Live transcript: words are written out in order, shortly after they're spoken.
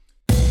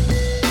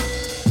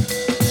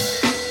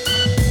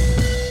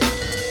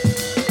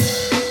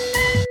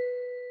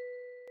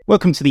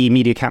Welcome to the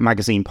Media Cat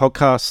Magazine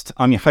podcast.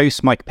 I'm your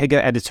host, Mike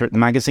Pigger, editor at the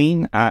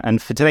magazine. And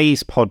for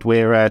today's pod,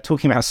 we're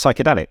talking about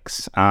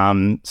psychedelics.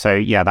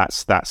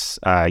 That's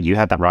you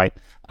heard that right.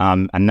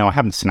 And no, I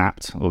haven't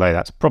snapped, although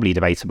that's probably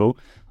debatable.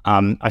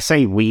 I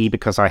say we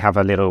because I have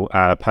a little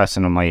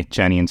person on my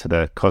journey into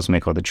the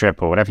cosmic or the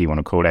trip or whatever you want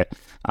to call it.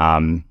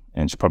 And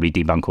should probably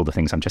debunk all the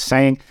things I'm just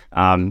saying.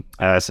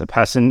 As a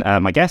person,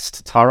 my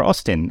guest, Tara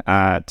Austin.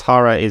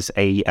 Tara is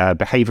a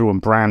behavioral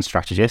and brand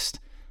strategist.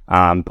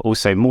 But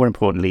also, more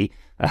importantly,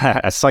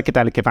 a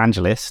psychedelic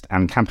evangelist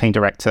and campaign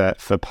director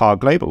for PAR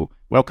Global.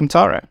 Welcome,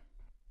 Tara.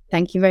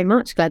 Thank you very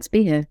much. Glad to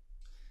be here.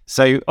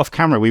 So, off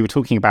camera, we were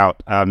talking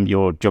about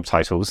your job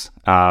titles.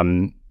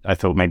 I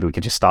thought maybe we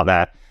could just start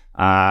there.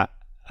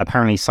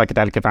 Apparently,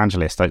 psychedelic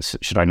evangelist.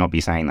 Should I not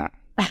be saying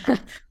that?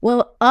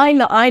 Well,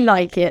 I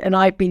like it, and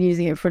I've been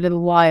using it for a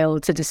little while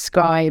to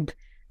describe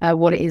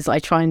what it is I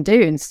try and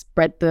do and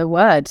spread the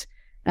word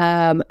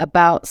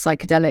about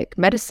psychedelic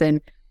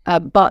medicine.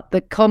 But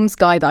the comms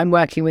guy that I'm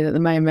working with at the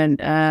moment,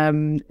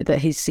 that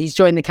he's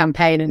joined the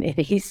campaign, and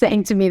he's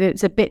saying to me that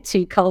it's a bit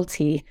too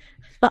culty.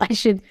 I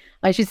should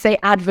say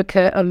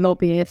advocate or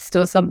lobbyist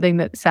or something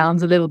that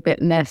sounds a little bit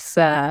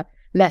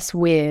less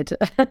weird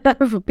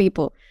for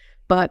people.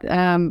 But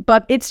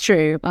it's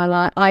true.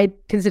 I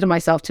consider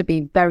myself to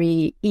be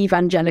very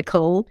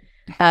evangelical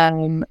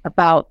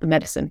about the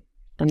medicine,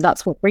 and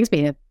that's what brings me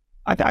here.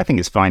 I think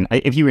it's fine.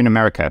 If you were in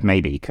America,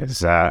 maybe,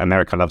 because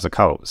America loves a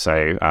cult.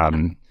 So.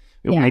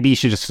 Maybe you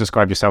should just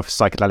describe yourself as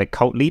psychedelic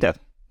cult leader.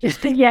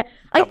 Yeah,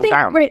 I think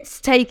Brits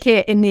take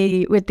it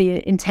with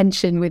the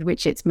intention with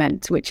which it's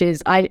meant, which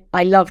is I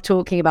love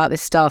talking about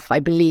this stuff. I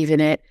believe in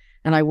it,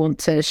 and I want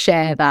to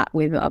share that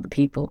with other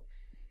people.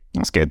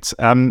 That's good.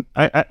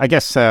 I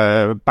guess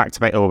back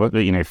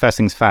to first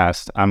things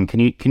first. Can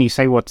you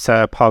say what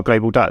PAR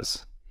Global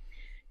does?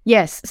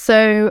 Yes.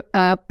 So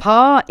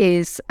PAR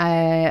is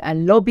a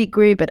lobby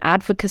group, an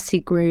advocacy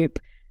group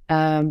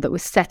that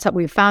was set up.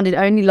 We were founded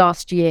only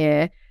last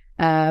year.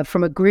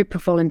 From a group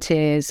of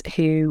volunteers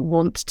who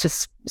want to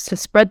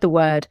spread the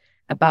word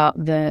about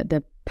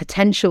the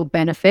potential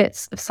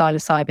benefits of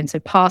psilocybin. So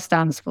PAR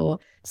stands for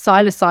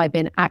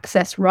Psilocybin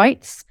Access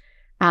Rights.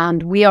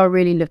 And we are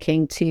really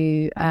looking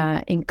to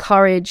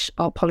encourage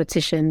our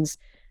politicians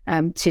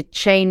to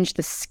change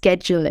the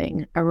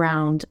scheduling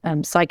around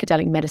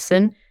psychedelic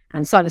medicine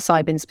and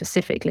psilocybin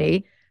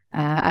specifically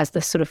as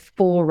the sort of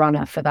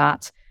forerunner for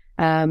that,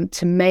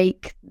 to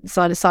make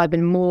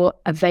psilocybin more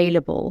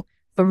available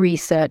for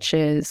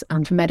researchers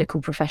and for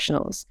medical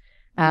professionals.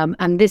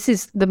 And this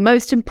is the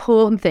most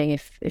important thing.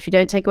 If you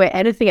don't take away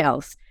anything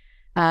else,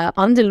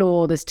 under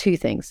law, there's two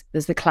things.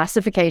 There's the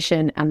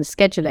classification and the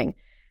scheduling.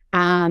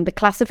 And the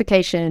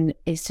classification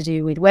is to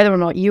do with whether or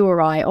not you or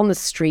I on the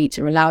street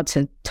are allowed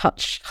to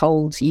touch,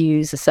 hold,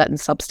 use a certain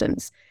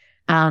substance.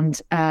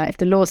 And if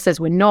the law says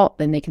we're not,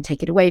 then they can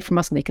take it away from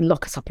us and they can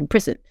lock us up in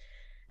prison.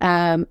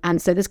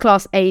 And so there's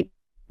class A,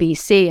 B,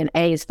 C, and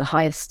A is the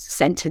highest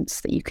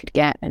sentence that you could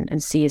get,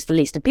 and C is the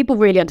least. And people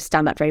really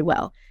understand that very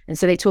well. And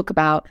so they talk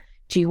about,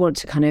 do you want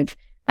to kind of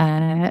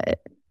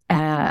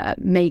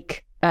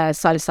make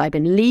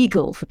psilocybin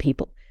legal for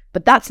people?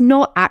 But that's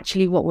not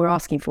actually what we're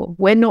asking for.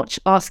 We're not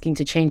asking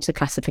to change the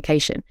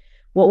classification.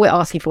 What we're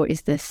asking for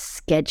is the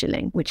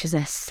scheduling, which is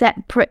a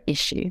separate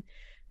issue,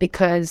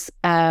 because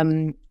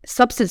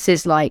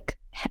substances like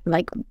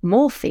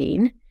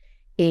morphine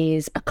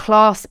is a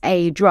class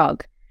A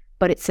drug,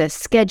 but it's a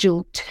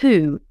Schedule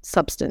 2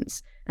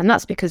 substance. And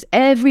that's because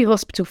every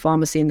hospital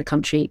pharmacy in the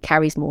country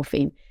carries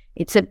morphine.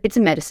 It's a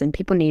medicine.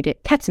 People need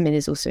it. Ketamine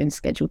is also in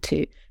Schedule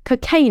 2.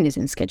 Cocaine is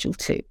in Schedule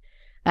 2.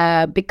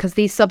 Because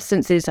these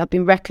substances have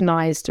been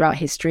recognized throughout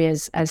history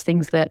as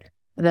things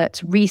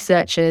that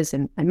researchers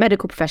and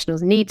medical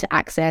professionals need to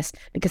access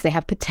because they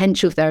have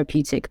potential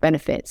therapeutic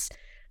benefits.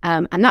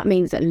 And that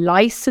means that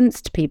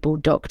licensed people,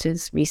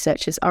 doctors,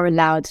 researchers, are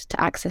allowed to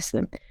access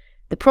them.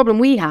 The problem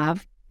we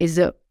have is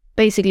that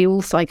basically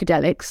all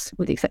psychedelics,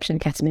 with the exception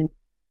of ketamine,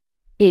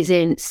 is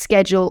in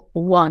Schedule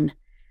 1.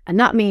 And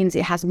that means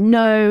it has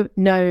no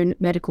known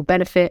medical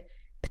benefit,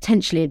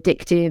 potentially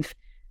addictive,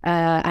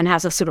 and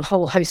has a sort of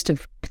whole host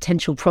of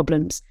potential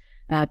problems.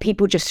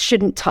 People just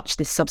shouldn't touch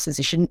this substance.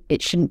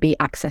 It shouldn't be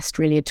accessed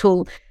really at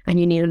all. And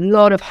you need a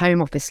lot of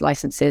Home Office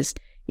licenses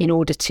in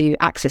order to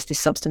access this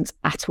substance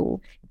at all.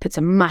 It puts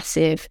a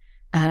massive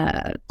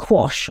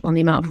quash on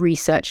the amount of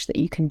research that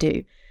you can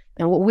do.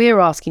 And what we're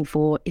asking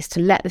for is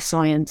to let the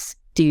science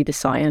do the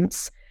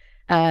science,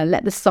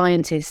 let the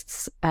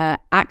scientists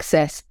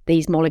access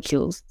these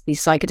molecules,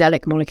 these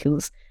psychedelic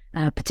molecules,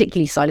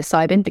 particularly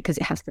psilocybin, because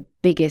it has the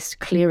biggest,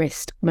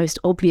 clearest, most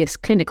obvious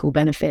clinical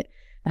benefit,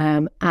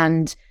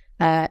 and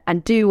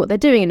do what they're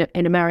doing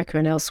in America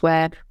and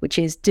elsewhere, which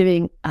is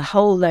doing a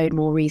whole load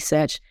more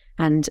research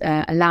and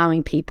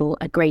allowing people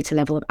a greater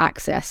level of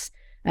access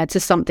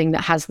to something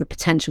that has the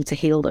potential to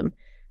heal them.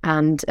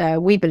 And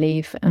we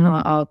believe, and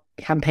our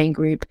campaign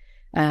group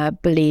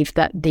believe,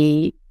 that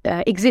the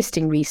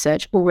existing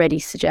research already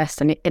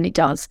suggests, and it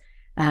does,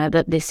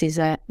 that this is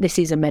a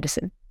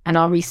medicine. And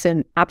our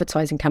recent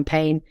advertising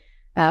campaign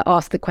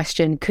asked the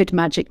question, could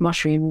magic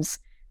mushrooms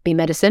be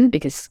medicine?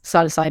 Because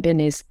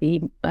psilocybin is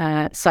the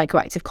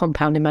psychoactive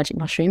compound in magic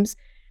mushrooms.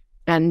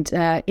 And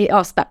it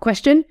asked that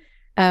question.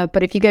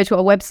 But if you go to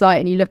our website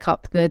and you look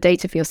up the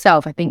data for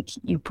yourself, I think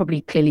you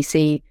probably clearly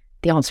see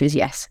the answer is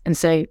yes. And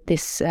so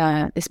this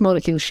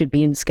molecule should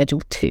be in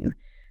Schedule 2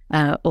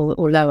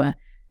 or lower,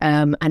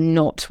 and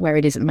not where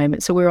it is at the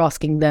moment. So we're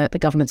asking the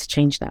government to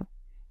change that.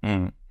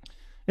 Mm.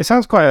 It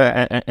sounds quite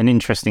an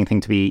interesting thing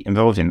to be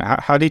involved in.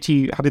 How did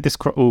this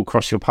all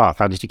cross your path?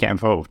 How did you get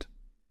involved?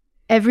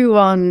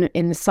 Everyone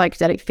in the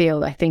psychedelic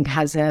field, I think,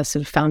 has a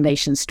sort of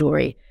foundation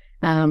story,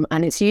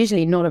 and it's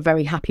usually not a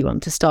very happy one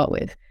to start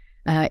with.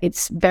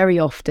 It's very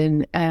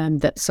often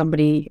that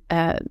somebody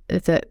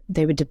that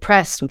they were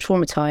depressed or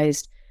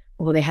traumatized,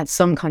 or they had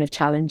some kind of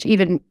challenge,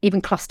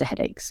 even cluster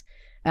headaches,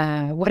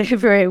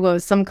 whatever it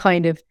was, some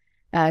kind of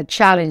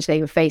challenge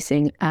they were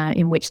facing,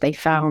 in which they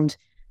found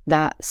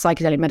that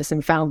psychedelic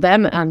medicine found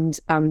them and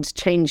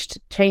changed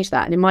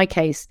that. And in my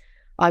case,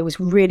 I was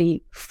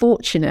really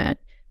fortunate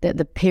that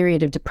the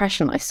period of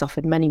depression I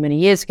suffered many, many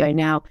years ago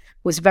now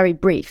was very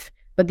brief.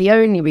 But the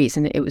only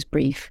reason it was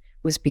brief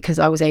was because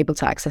I was able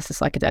to access a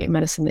psychedelic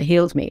medicine that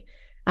healed me.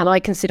 And I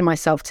consider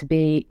myself to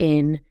be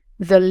in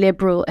the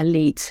liberal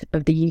elite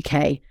of the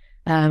UK.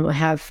 I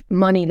have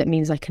money that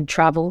means I can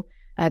travel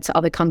to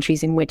other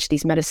countries in which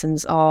these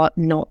medicines are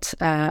not,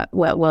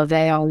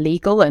 they are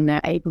legal and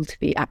they're able to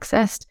be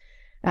accessed.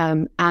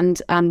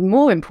 And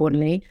more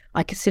importantly,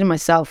 I consider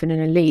myself in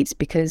an elite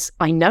because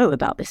I know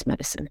about this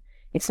medicine.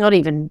 It's not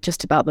even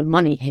just about the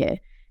money here.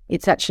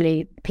 It's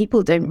actually,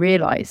 people don't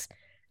realize.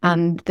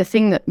 And the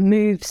thing that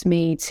moves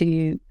me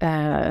to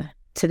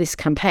this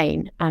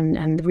campaign,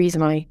 and the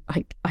reason I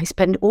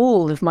spend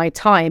all of my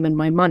time and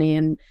my money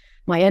and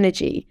my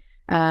energy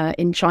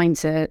in trying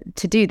to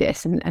do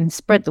this and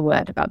spread the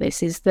word about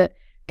this, is that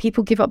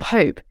people give up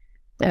hope.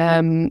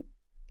 The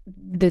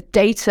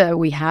data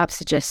we have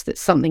suggests that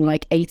something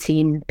like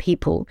 18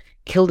 people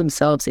kill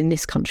themselves in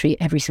this country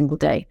every single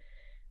day.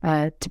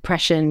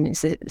 Depression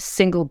is the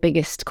single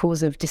biggest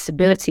cause of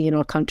disability in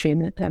our country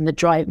and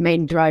the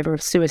main driver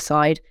of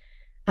suicide.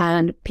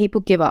 And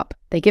people give up.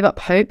 They give up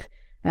hope.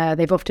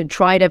 They've often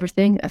tried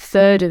everything. A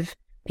third of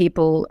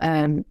people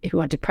who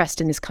are depressed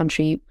in this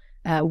country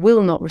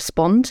will not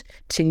respond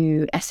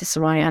to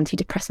SSRI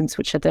antidepressants,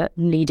 which are the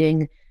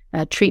leading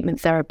treatment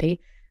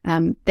therapy.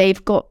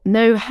 They've got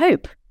no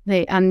hope.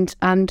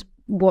 And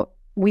what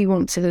we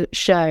want to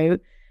show,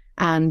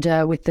 and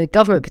with the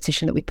government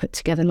petition that we put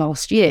together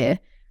last year,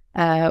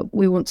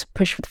 we want to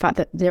push for the fact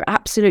that there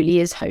absolutely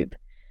is hope,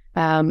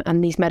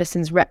 and these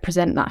medicines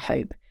represent that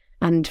hope.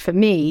 And for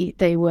me,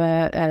 they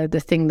were the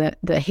thing that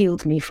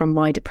healed me from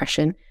my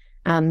depression.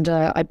 And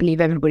I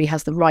believe everybody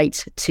has the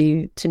right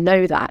to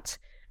know that,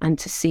 and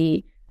to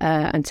see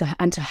and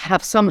to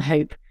have some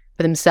hope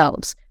for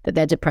themselves that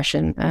their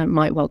depression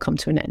might well come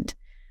to an end.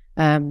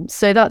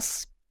 So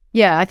that's,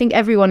 I think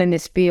everyone in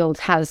this field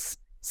has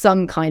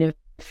some kind of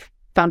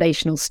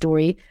foundational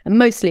story, and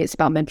mostly it's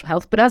about mental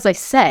health. But as I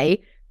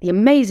say, the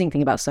amazing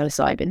thing about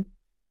psilocybin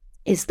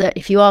is that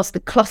if you ask the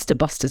Cluster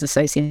Busters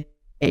Association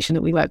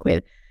that we work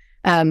with,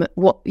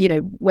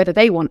 whether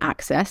they want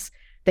access,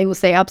 they will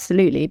say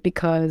absolutely,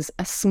 because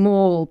a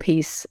small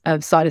piece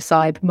of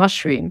psilocybe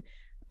mushroom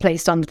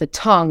placed under the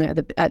tongue at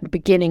the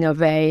beginning of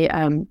a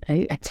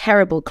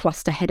terrible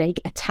cluster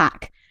headache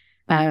attack,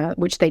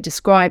 which they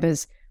describe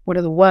as one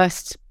of the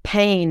worst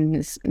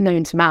pains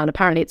known to man.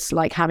 Apparently, it's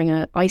like having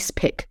an ice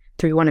pick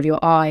through one of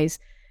your eyes.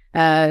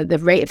 The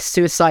rate of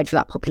suicide for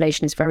that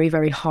population is very,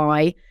 very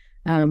high,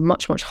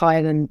 much, much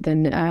higher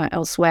than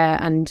elsewhere.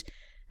 And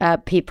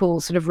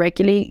people sort of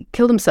regularly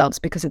kill themselves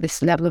because of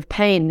this level of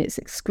pain. It's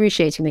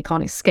excruciating. They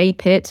can't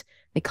escape it.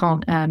 They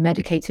can't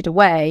medicate it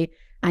away.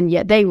 And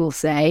yet they will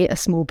say a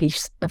small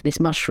piece of this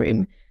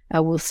mushroom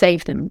will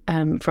save them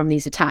from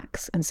these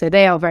attacks. And so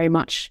they are very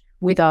much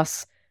with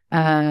us,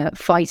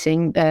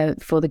 fighting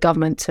for the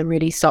government to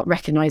really start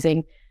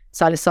recognizing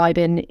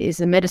psilocybin is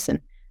a medicine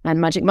and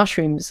magic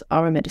mushrooms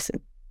are a medicine.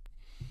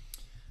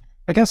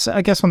 I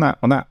guess on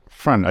that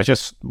front, I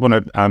just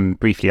want to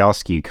briefly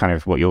ask you kind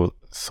of what your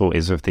thought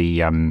is of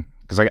the,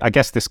 because I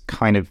guess this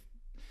kind of,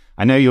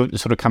 I know you're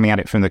sort of coming at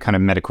it from the kind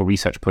of medical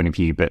research point of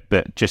view, but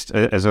just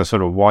as a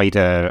sort of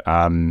wider,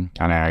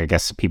 I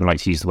guess people like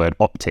to use the word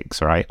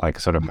optics, right? Like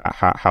sort of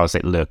how does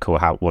it look, or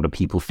what do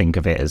people think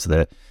of it as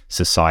the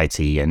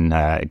society and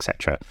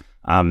etc.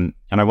 And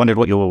I wondered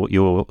what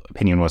your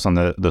opinion was on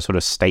the sort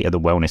of state of the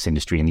wellness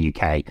industry in the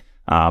UK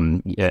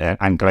and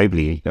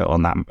globally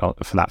on that,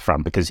 for that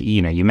front, because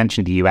you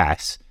mentioned the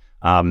US.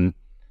 I'm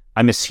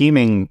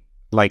assuming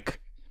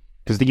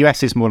because the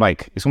US is more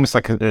like, it's almost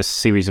like a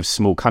series of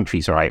small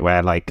countries, right?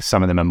 Where like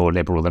some of them are more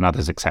liberal than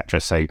others,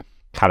 etc. So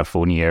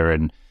California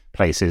and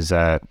places,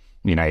 got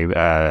thriving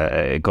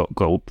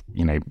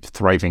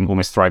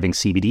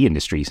CBD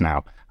industries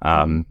now.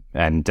 I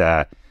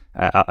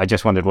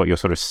just wondered what your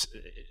sort of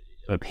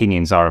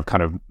opinions are of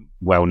kind of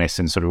wellness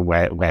and sort of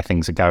where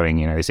things are going.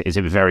 Is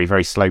it very,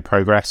 very slow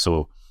progress,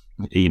 or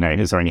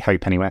is there any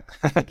hope anywhere?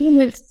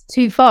 It's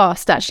too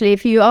fast, actually.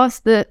 If you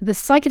ask the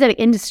psychedelic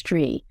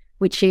industry,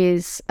 which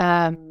is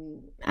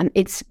and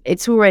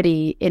it's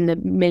already in the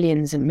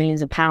millions and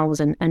millions of pounds,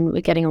 and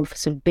we're getting on for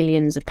sort of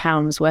billions of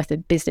pounds worth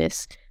of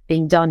business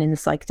being done in the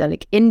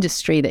psychedelic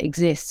industry that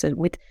exists, and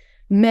with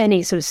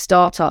many sort of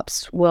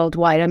startups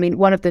worldwide. I mean,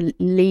 one of the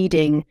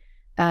leading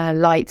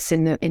lights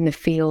in the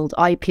field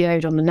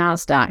IPO'd on the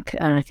Nasdaq,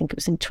 and I think it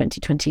was in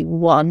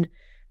 2021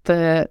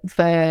 for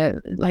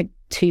like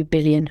 2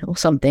 billion or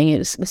something. It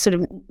was sort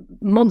of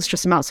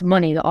monstrous amounts of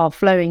money that are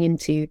flowing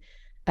into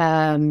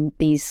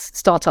these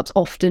startups,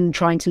 often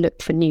trying to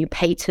look for new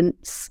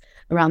patents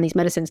around these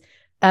medicines.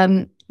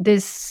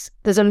 There's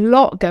a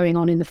lot going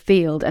on in the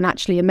field, and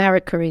actually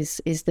America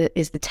is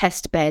the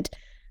test bed.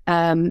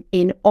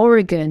 In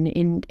Oregon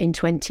in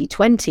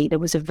 2020, there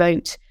was a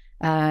vote,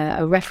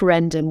 a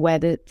referendum where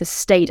the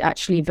state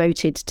actually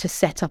voted to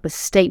set up a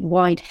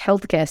statewide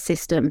healthcare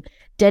system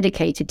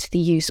dedicated to the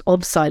use of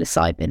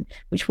psilocybin,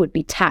 which would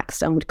be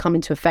taxed and would come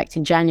into effect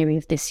in January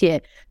of this year.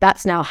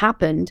 That's now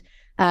happened.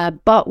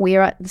 But we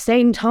are at the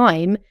same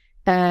time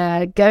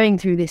going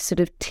through this sort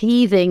of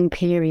teething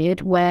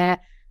period where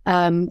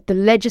the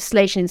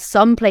legislation in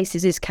some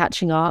places is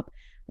catching up,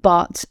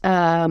 but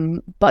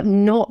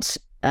not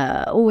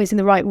always in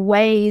the right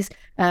ways.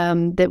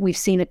 That we've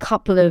seen a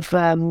couple of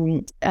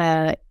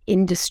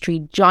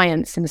industry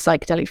giants in the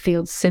psychedelic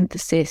field,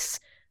 Synthesis,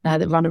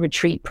 that run a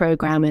retreat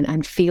program,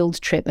 and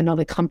Field Trip,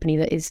 another company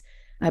that is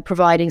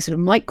providing sort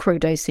of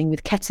microdosing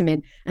with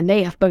ketamine, and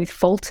they have both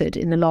faltered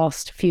in the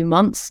last few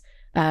months.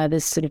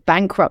 There's sort of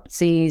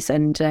bankruptcies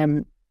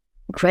and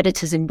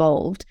creditors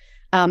involved.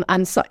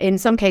 And so in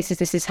some cases,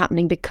 this is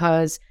happening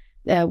because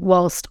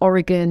whilst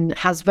Oregon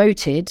has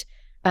voted,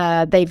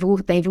 they've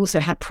also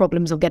had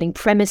problems of getting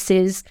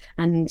premises,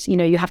 and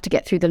you have to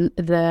get through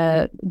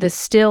there's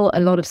still a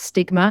lot of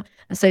stigma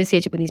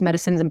associated with these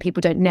medicines, and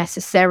people don't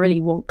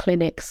necessarily want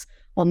clinics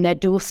on their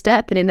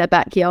doorstep and in their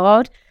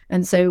backyard.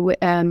 And so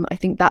I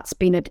think that's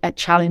been a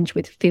challenge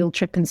with Field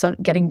Trip and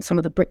getting some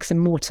of the bricks and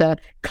mortar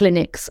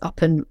clinics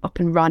up and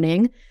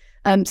running.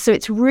 So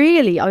it's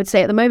really, I would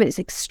say at the moment, it's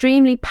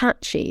extremely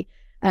patchy.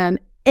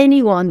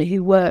 Anyone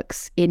who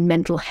works in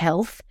mental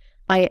health,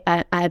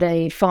 at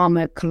a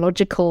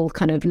pharmacological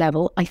kind of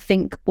level, I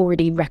think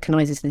already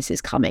recognizes this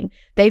is coming.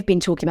 They've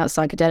been talking about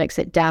psychedelics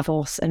at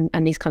Davos and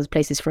these kinds of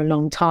places for a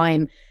long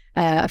time.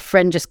 A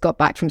friend just got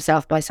back from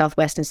South by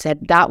Southwest and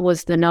said that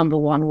was the number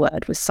one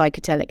word, was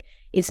psychedelic.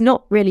 It's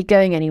not really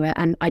going anywhere.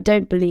 And I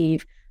don't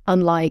believe,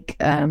 unlike,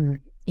 I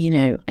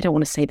don't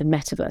want to say the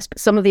metaverse, but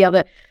some of the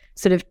other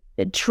sort of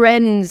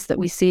trends that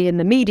we see in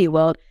the media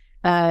world,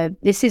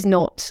 this is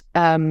not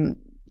a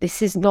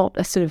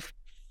sort of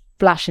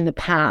flash in the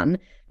pan.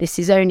 This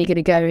is only going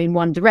to go in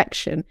one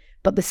direction.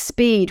 But the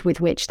speed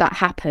with which that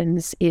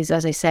happens is,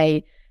 as I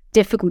say,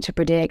 difficult to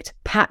predict,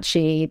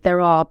 patchy. There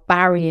are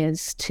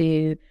barriers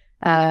to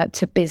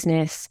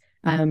business.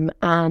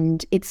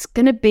 And it's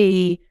going to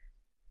be,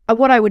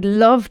 what I would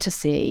love to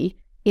see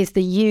is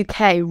the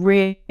UK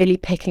really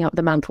picking up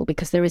the mantle,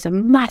 because there is a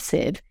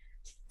massive,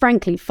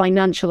 frankly,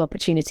 financial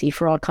opportunity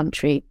for our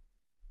country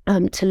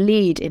to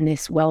lead in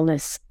this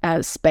wellness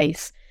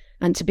space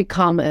and to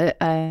become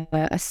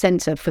a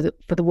centre for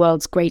the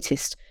world's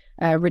greatest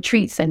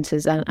retreat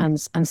centres and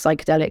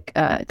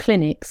psychedelic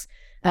clinics.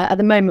 At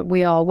the moment,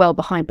 we are well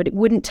behind, but it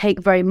wouldn't take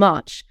very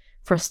much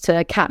for us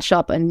to catch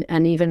up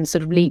and even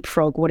sort of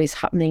leapfrog what is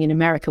happening in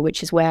America,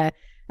 which is where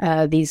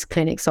these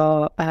clinics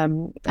are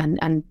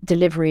and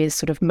delivery is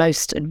sort of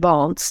most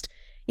advanced.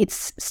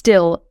 It's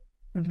still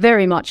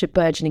very much a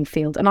burgeoning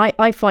field. And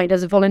I find,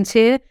 as a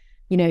volunteer,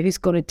 who's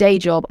got a day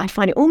job, I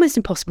find it almost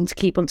impossible to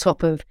keep on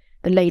top of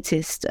the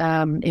latest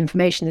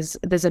information.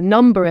 There's a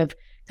number of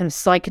kind of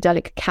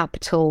psychedelic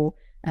capital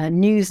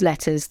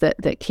newsletters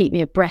that keep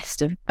me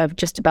abreast of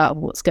just about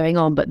what's going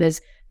on. But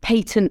there's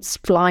patents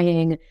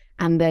flying,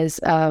 and there's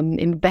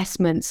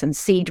investments and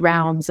seed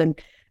rounds, and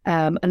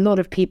a lot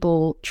of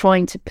people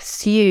trying to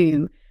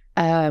pursue,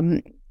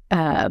 trying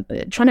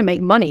to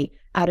make money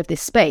out of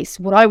this space.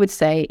 What I would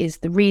say is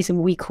the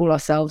reason we call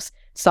ourselves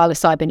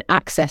Psilocybin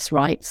Access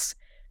Rights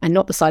and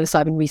not the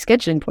Psilocybin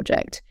Rescheduling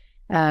Project,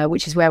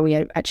 which is where we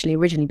actually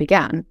originally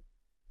began,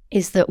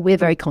 is that we're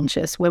very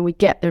conscious when we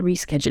get the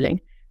rescheduling,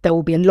 there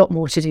will be a lot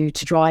more to do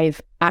to drive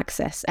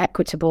access,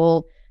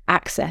 equitable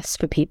access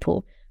for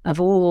people of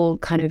all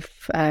kind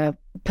of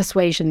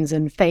persuasions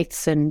and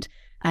faiths and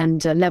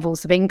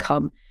levels of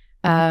income.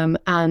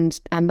 And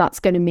that's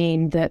going to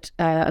mean that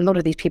a lot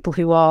of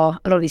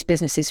these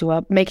businesses who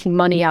are making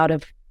money out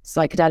of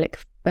psychedelic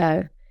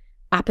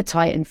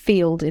appetite and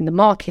field in the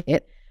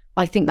market,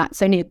 I think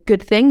that's only a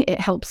good thing. It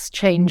helps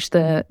change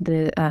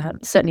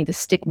certainly the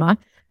stigma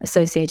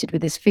associated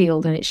with this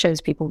field, and it shows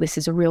people this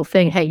is a real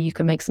thing. Hey, you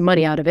can make some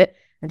money out of it.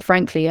 And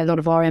frankly, a lot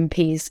of our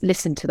MPs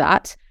listen to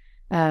that,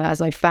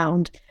 as I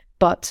found.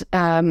 But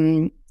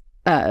the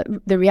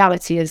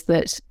reality is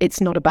that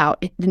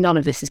none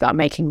of this is about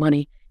making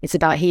money. It's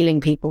about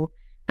healing people,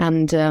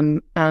 and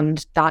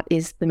that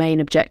is the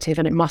main objective,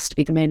 and it must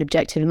be the main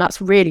objective. And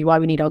that's really why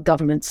we need our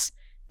governments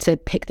to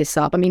pick this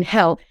up. I mean,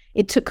 hell,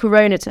 it took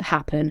Corona to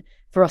happen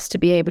for us to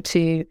be able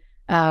to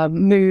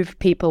move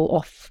people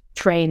off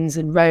trains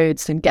and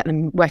roads and get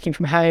them working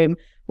from home,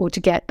 or to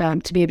get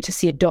to be able to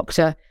see a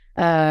doctor,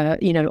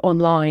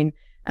 online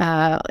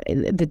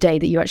the day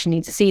that you actually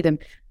need to see them.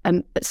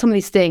 But some of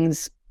these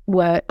things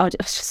are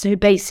just so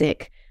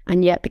basic,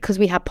 and yet because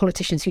we have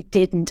politicians who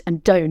didn't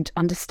and don't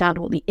understand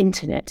what the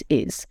internet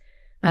is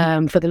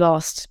for the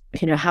last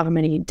however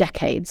many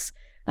decades,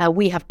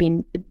 we've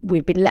been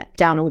let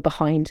down and we're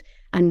behind,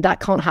 and that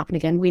can't happen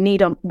again. We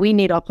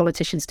need our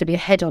politicians to be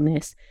ahead on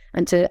this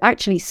and to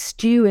actually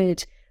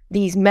steward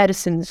these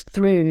medicines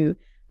through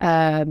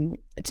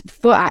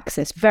for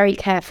access very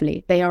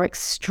carefully. They are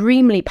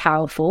extremely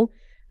powerful.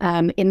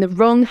 In the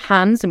wrong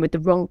hands and with the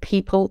wrong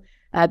people,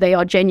 they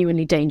are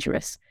genuinely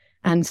dangerous.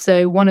 And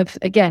so one of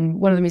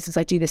the reasons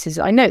I do this is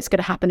I know it's going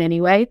to happen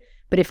anyway,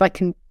 but if I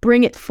can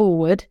bring it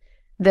forward,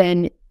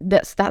 then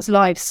that's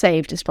lives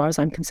saved as far as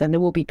I'm concerned. There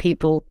will be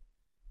people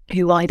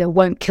who either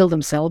won't kill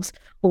themselves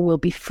or will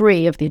be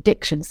free of the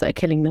addictions that are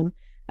killing them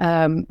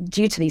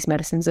due to these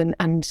medicines.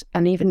 And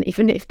even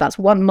if that's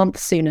 1 month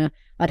sooner,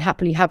 I'd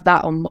happily have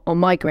that on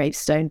my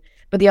gravestone.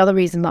 But the other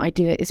reason that I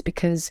do it is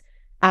because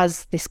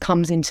as this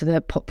comes into the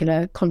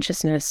popular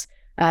consciousness,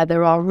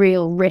 there are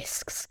real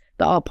risks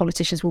that our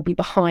politicians will be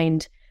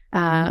behind,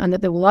 and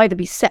that there will either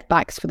be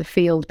setbacks for the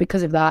field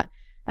because of that,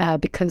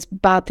 because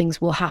bad things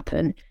will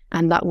happen,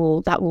 and that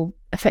will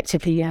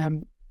effectively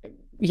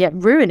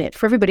ruin it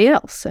for everybody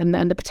else, and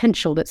the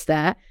potential that's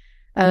there.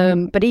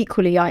 But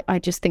equally, I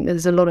just think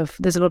there's a lot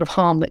of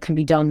harm that can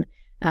be done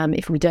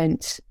if we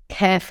don't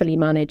carefully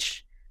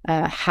manage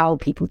how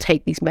people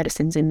take these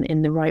medicines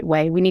in the right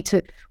way. We need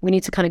to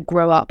kind of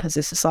grow up as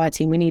a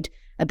society, and we need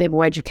a bit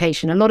more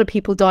education. A lot of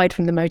people died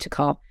from the motor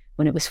car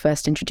when it was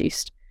first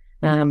introduced,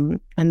 and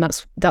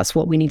that's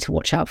what we need to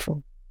watch out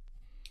for.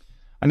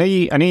 I know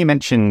you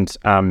mentioned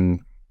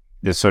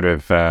the sort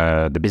of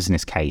the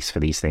business case for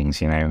these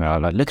things.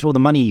 Like, look at all the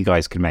money you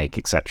guys could make,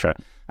 etc.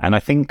 And I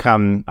think I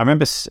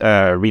remember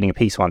reading a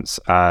piece once.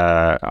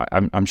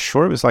 I'm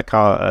sure it was like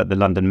the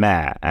London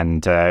mayor,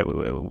 and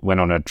went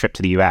on a trip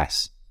to the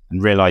US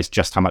and realized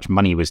just how much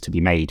money was to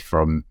be made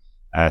from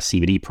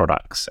CBD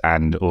products,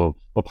 or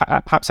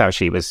perhaps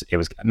actually it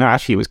was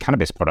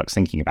cannabis products.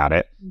 Thinking about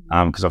it,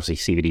 because obviously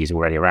CBD is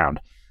already around.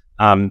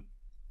 And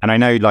I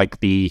know like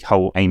the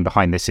whole aim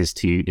behind this is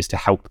to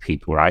help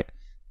people, right?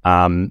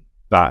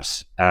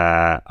 But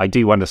I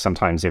do wonder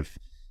sometimes if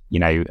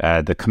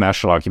the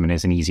commercial argument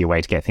is an easier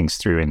way to get things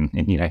through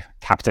in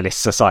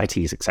capitalist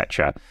societies,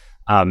 etc.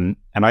 And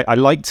I would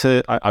like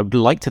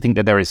to think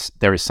that there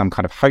is some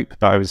kind of hope.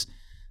 But I was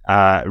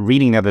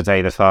reading the other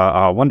day that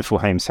our wonderful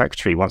Home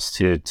Secretary wants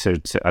to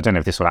I don't know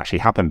if this will actually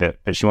happen, but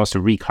she wants to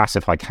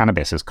reclassify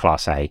cannabis as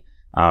Class A.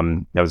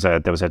 There was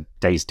a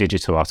Days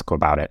Digital article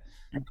about it.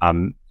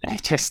 And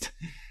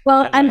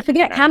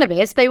forget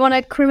cannabis. They want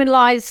to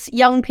criminalize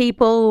young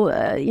people,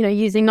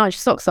 using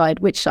nitrous oxide,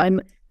 which I'm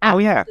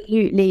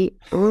absolutely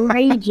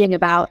raging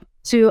about.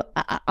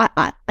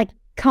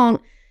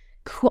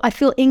 I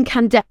feel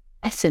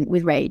incandescent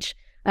with rage.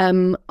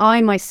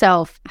 I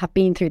myself have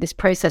been through this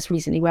process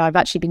recently where I've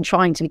actually been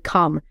trying to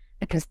become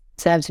a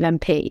Conservative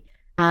MP,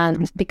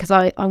 and because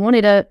I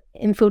wanted to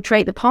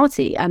infiltrate the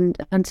party and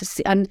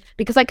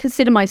because I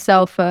consider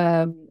myself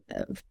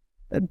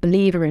a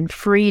believer in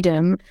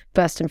freedom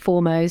first and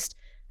foremost,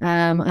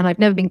 and I've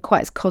never been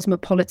quite as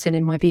cosmopolitan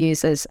in my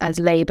views as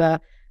Labour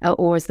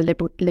or as the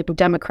Liberal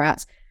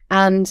Democrats.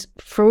 And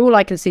for all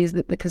I can see is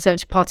that the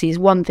Conservative Party is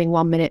one thing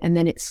 1 minute, and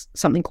then it's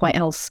something quite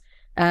else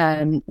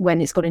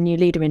when it's got a new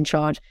leader in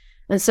charge.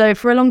 And so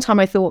for a long time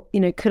I thought,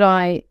 could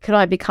I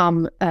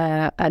become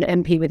an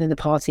MP within the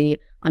party?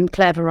 I'm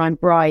clever, I'm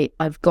bright,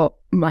 I've got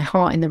my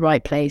heart in the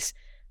right place,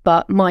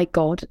 but my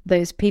God,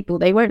 those people,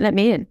 they won't let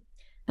me in.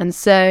 And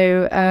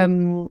so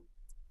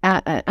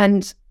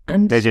and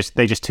they're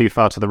just too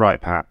far to the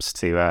right, perhaps,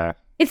 to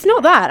It's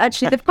not that,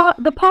 actually.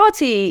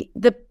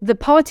 The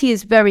party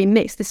is very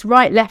mixed. This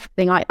right left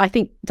thing I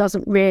think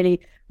doesn't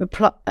really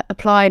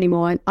apply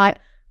anymore.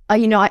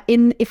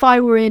 And if I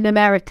were in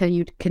America,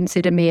 you'd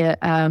consider me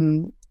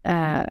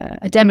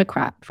a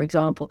Democrat, for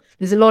example.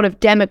 There's a lot of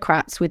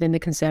Democrats within the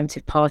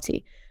Conservative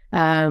Party.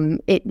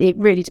 It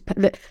really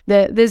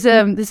there's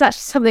actually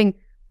something.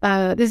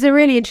 There's a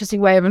really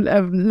interesting way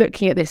of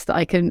looking at this that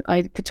I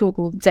could talk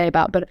all day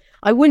about, but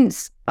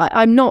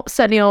I'm not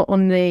certainly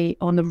on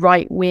the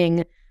right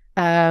wing.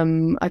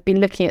 I've been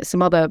looking at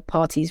some other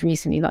parties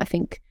recently that I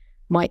think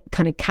might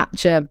kind of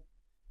capture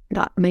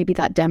that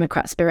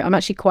Democrat spirit. I'm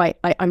actually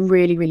I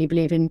really, really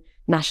believe in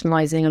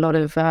nationalising a lot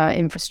of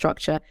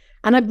infrastructure,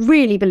 and I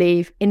really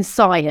believe in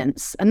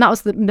science, and that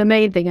was the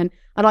main thing. And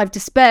I've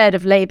despaired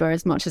of Labour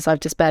as much as I've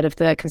despaired of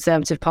the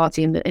Conservative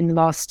Party in the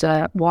last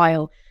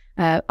while.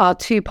 Our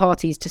two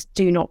parties just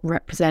do not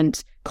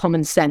represent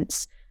common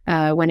sense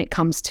when it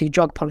comes to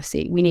drug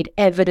policy. We need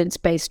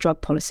evidence-based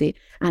drug policy.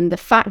 And the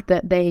fact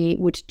that they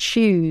would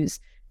choose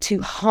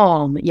to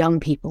harm young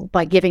people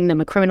by giving them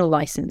a criminal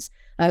license,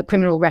 a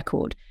criminal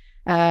record,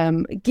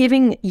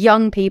 giving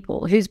young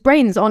people whose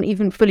brains aren't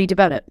even fully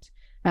developed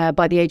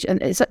by the age,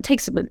 and it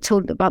takes until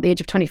about the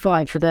age of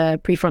 25 for the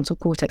prefrontal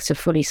cortex to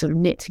fully sort of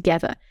knit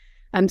together.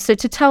 So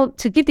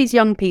to give these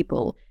young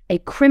people a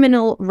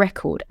criminal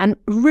record and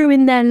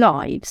ruin their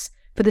lives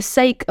for the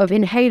sake of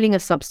inhaling a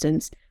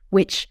substance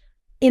which,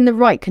 in the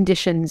right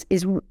conditions,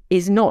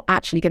 is not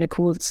actually going to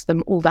cause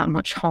them all that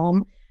much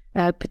harm,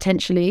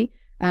 potentially,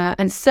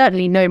 and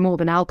certainly no more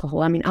than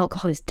alcohol. I mean,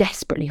 alcohol is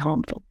desperately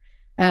harmful.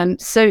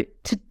 So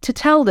to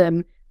tell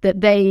them that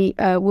they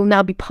will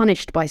now be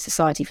punished by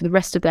society for the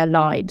rest of their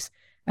lives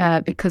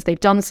because they've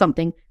done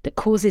something that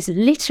causes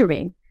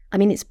littering, I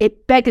mean,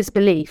 it beggars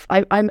belief.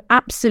 I'm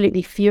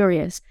absolutely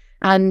furious.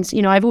 And,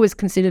 I've always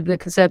considered the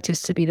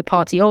Conservatives to be the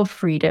party of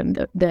freedom,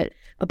 that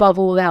above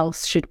all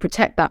else should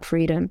protect that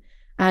freedom.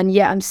 And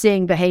yet I'm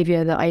seeing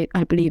behaviour that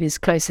I believe is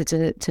closer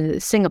to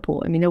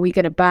Singapore. I mean, are we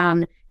going to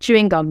ban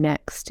chewing gum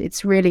next?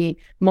 It's really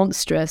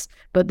monstrous.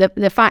 But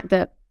the fact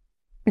that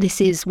this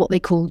is what they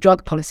call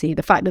drug policy,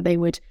 the fact that they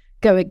would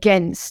go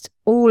against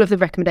all of the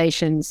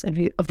recommendations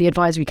of the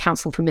Advisory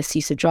Council for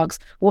Misuse of Drugs,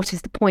 what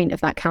is the point of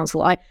that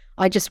council?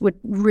 I just would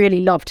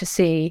really love to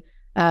see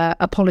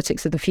a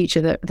politics of the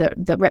future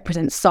that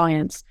represents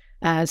science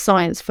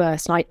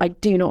first. And I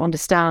do not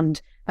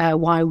understand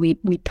why we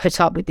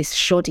put up with this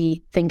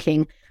shoddy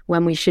thinking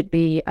when we should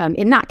be,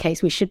 in that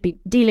case, we should be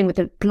dealing with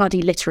a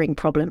bloody littering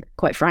problem,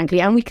 quite frankly.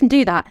 And we can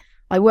do that.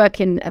 I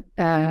work in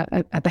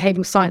a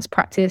behavioural science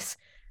practice,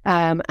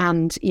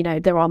 and,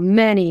 there are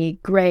many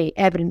great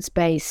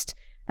evidence-based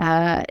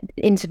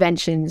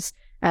interventions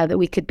that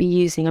we could be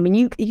using. I mean,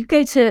 you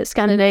go to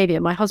Scandinavia,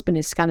 my husband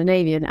is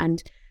Scandinavian,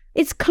 and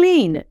it's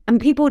clean,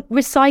 and people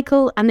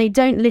recycle and they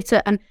don't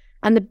litter, and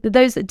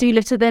those that do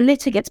litter, their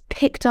litter gets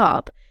picked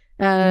up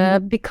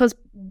because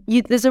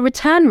there's a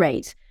return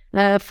rate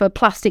for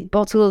plastic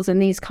bottles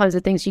and these kinds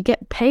of things. You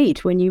get paid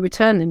when you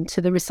return them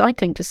to the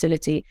recycling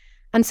facility,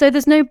 and so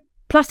there's no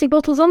plastic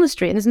bottles on the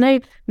street and there's no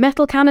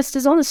metal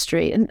canisters on the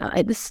street, and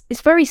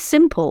it's very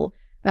simple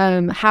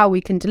how we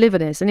can deliver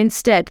this. And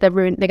instead they're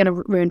going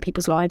to ruin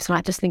people's lives, and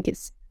I think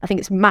it's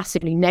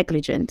massively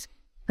negligent,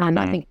 and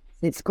I think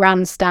it's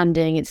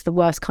grandstanding. It's the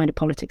worst kind of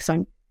politics. So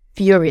I'm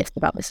furious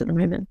about this at the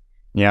moment.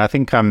 Yeah, I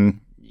think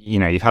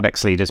you've had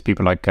ex-leaders,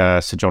 people like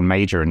Sir John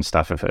Major and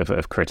stuff,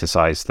 have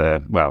criticised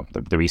the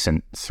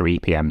recent 3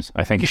 PMs,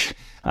 I think,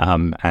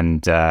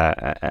 and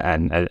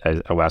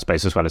I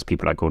suppose as well as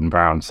people like Gordon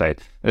Brown. So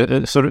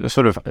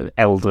sort of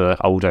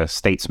older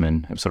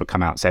statesmen have sort of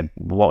come out and said,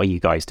 "What are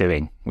you guys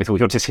doing with all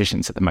your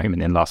decisions at the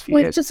moment in the last few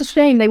years?" It's just a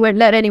shame they won't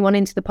let anyone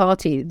into the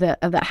party that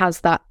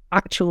has that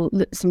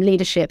some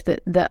leadership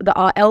that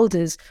our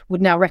elders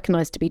would now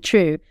recognise to be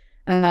true.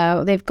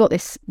 They've got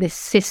this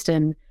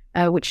system.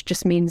 Which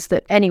just means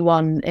that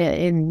anyone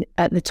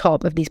at the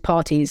top of these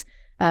parties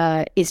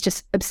is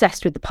just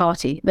obsessed with the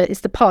party. That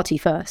it's the party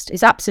first.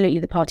 It's absolutely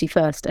the party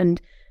first,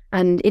 and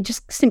it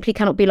just simply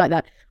cannot be like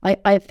that.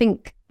 I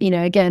think,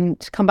 again,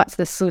 to come back to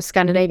this sort of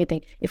Scandinavian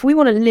thing, if we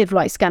want to live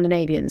like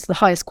Scandinavians, the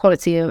highest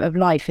quality of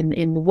life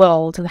in the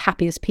world, the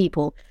happiest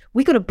people,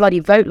 we got to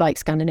bloody vote like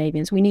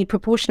Scandinavians. We need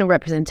proportional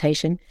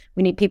representation.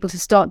 We need people to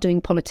start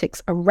doing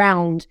politics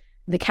around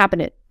the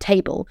cabinet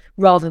table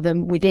rather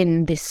than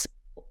within this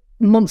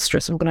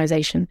monstrous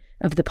organisation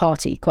of the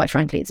party. Quite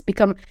frankly,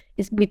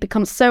 we've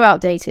become so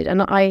outdated,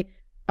 and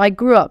I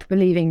grew up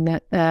believing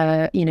that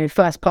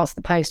first past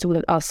the post, all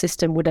of our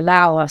system would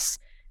allow us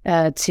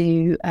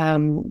to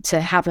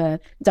have a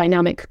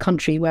dynamic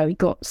country where we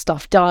got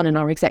stuff done and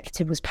our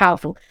executive was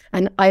powerful.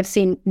 And I've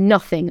seen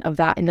nothing of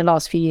that in the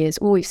last few years.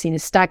 All we've seen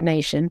is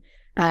stagnation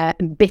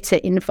and bitter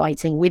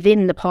infighting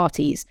within the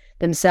parties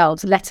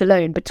themselves, let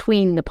alone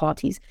between the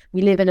parties.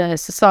 We live in a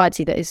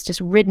society that is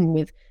just ridden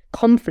with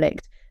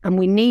conflict, and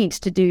we need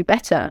to do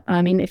better.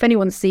 I mean, if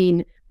anyone's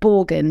seen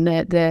Borgen,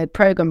 the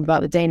programme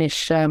about the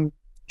Danish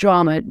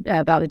drama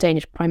about the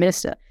Danish Prime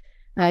Minister,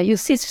 you'll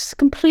see it's just a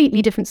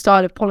completely different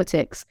style of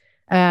politics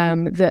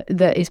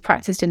that is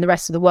practiced in the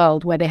rest of the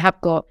world, where they have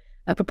got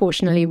a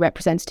proportionally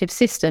representative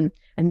system,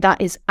 and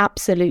that is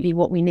absolutely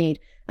what we need.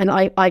 And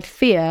I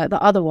fear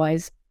that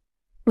otherwise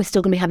we're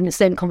still going to be having the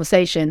same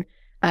conversation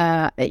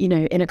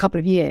in a couple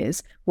of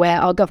years, where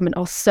our government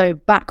are so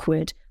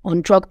backward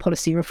on drug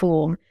policy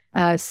reform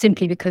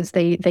simply because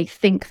they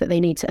think that they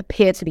need to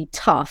appear to be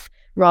tough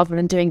rather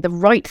than doing the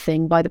right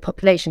thing by the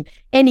population.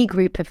 Any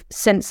group of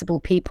sensible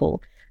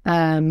people,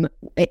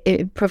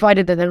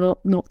 provided that they're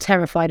not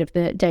terrified of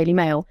the Daily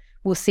Mail,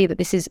 will see that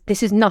this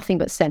is nothing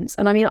but sense.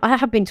 And I mean, I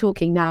have been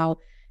talking now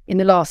in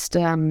the last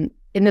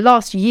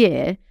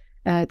year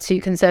to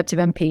Conservative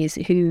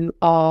MPs who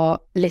are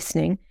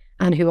listening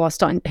and who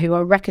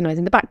are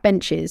recognising, the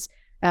backbenchers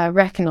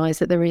recognise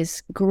that there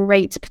is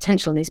great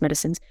potential in these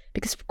medicines,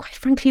 because quite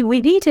frankly,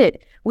 we need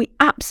it. We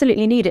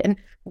absolutely need it. And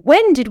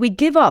when did we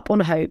give up on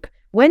hope?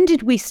 When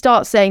did we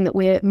start saying that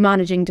we're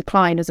managing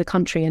decline as a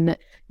country, and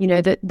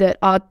that that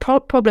our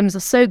problems are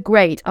so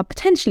great, are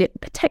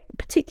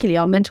particularly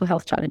our mental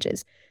health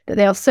challenges, that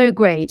they are so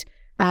great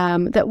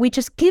that we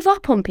just give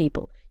up on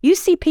people? You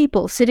see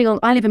people sitting on,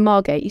 I live in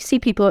Margate, you see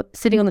people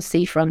sitting on the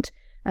seafront,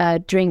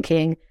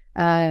 drinking,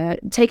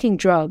 taking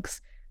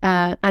drugs.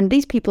 And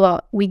these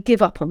people we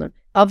give up on them.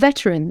 Our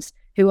veterans,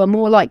 who are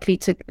more likely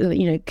to,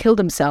 kill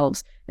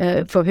themselves,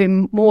 for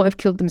whom more have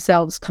killed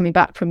themselves coming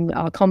back from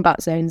our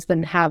combat zones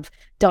than have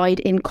died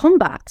in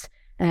combat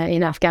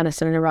in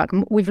Afghanistan and Iraq.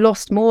 We've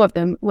lost more of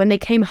them when they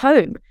came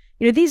home.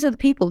 These are the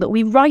people that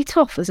we write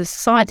off as a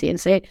society and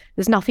say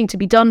there's nothing to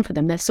be done for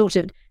them. They're sort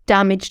of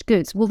damaged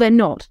goods. Well, they're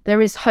not.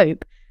 There is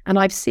hope. And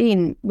I've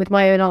seen with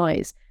my own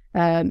eyes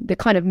the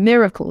kind of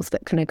miracles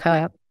that can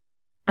occur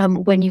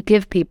when you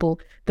give people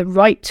the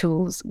right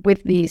tools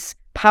with these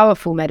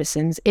powerful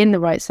medicines in the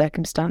right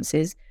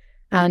circumstances.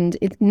 And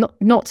it's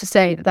not to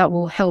say that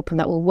will help and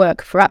that will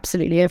work for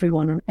absolutely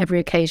everyone on every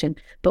occasion,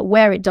 but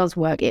where it does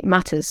work, it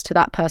matters to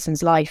that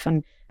person's life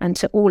and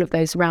to all of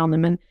those around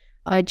them. And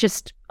I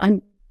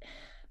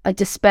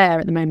despair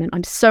at the moment.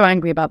 I'm so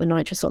angry about the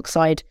nitrous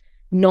oxide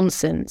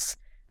nonsense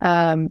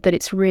that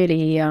it's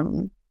really,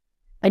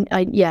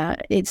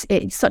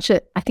 it's such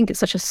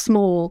a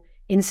small,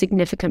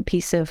 insignificant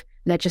piece of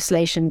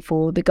legislation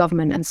for the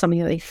government and something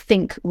that they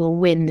think will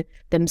win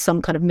them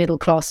some kind of middle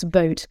class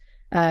vote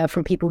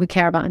from people who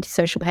care about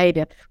antisocial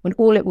behaviour, when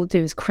all it will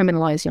do is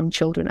criminalise young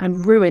children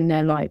and ruin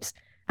their lives.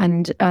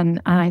 And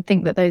I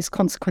think that those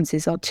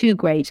consequences are too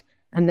great,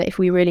 and that if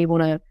we really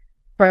want to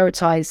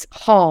prioritise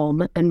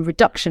harm and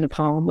reduction of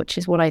harm, which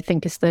is what I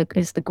think is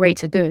the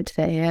greater good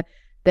there,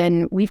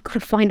 then we've got to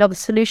find other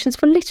solutions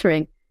for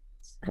littering.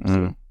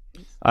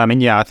 I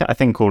mean, yeah, I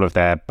think all of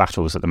their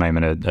battles at the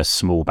moment are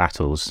small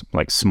battles,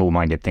 like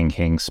small-minded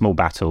thinking, small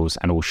battles,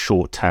 and all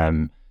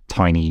short-term,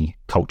 tiny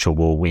culture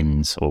war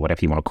wins, or whatever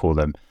you want to call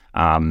them.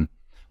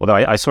 Although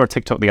I saw a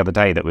TikTok the other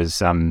day that was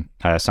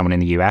someone in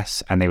the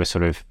US, and they were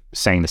sort of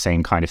saying the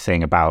same kind of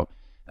thing about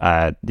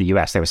the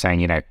US. They were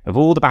saying, of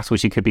all the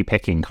battles you could be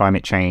picking,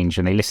 climate change,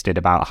 and they listed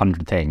about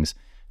 100 things.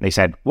 They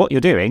said, what you're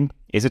doing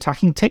is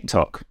attacking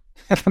TikTok.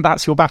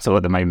 That's your battle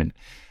at the moment.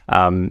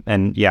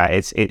 And yeah,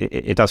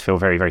 it does feel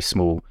very, very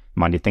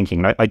small-minded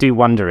thinking. I do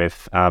wonder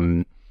if,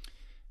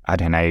 I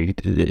don't know,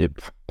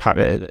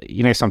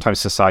 sometimes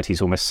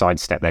societies almost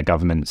sidestep their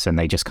governments and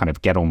they just kind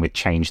of get on with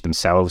change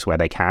themselves where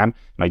they can.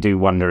 And I do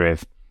wonder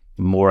if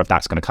more of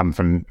that's going to come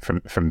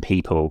from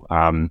people.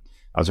 I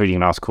was reading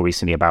an article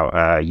recently about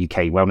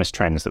UK wellness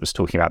trends that was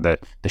talking about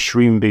the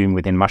shroom boom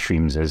within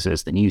mushrooms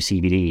as the new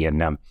CBD.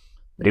 And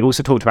it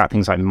also talked about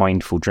things like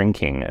mindful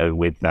drinking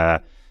with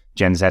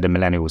Gen Z and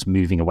millennials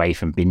moving away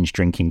from binge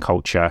drinking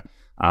culture.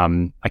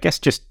 I guess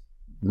just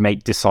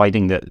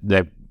deciding that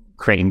they're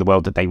creating the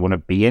world that they want to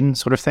be in,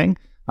 sort of thing,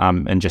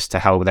 and just to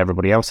hell with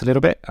everybody else a little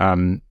bit.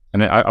 And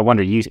I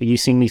wonder, are you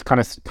seeing these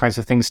kinds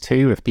of things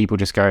too? Of people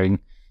just going,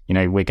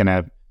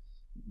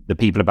 the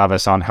people above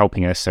us aren't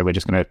helping us, so we're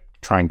just going to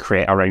try and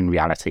create our own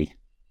reality.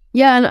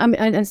 Yeah, and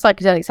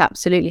psychedelics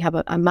absolutely have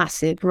a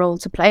massive role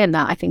to play in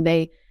that. I think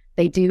they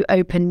do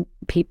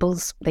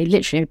they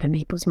literally open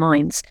people's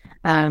minds,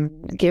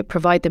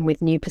 provide them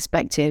with new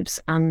perspectives,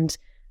 and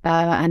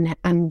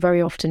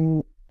very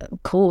often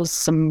cause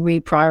some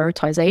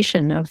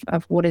reprioritization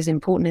of what is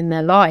important in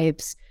their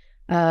lives.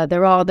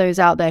 There are those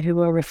out there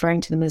who are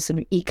referring to them as sort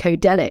of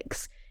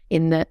ecodelics,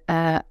 in that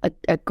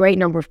a great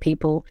number of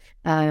people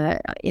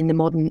in the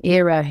modern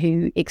era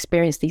who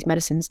experience these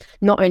medicines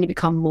not only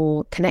become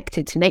more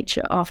connected to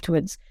nature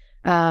afterwards,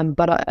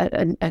 but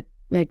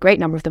a great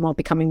number of them are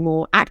becoming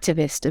more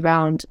activist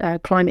around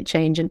climate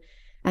change. And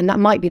that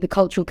might be the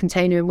cultural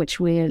container in which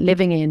we're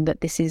living in,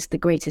 that this is the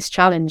greatest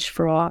challenge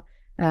for our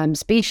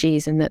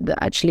species, and that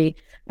actually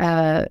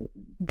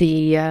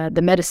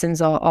the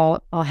medicines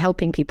are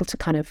helping people to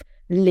kind of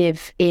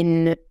live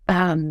in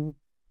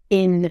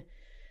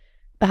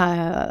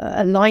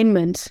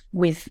alignment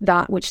with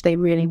that which they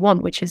really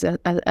want, which is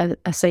a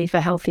safer,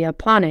 healthier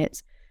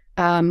planet.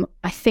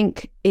 I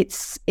think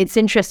it's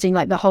interesting,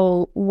 like the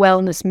whole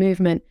wellness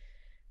movement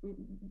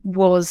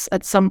was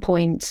at some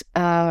point,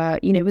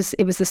 it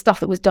was the stuff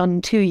that was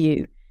done to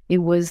you. It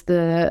was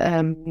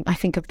I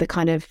think of the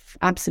kind of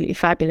absolutely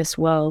fabulous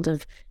world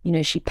of,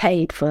 she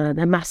paid for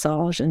the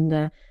massage and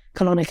the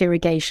colonic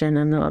irrigation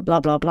and blah,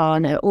 blah, blah,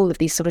 and all of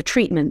these sort of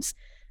treatments.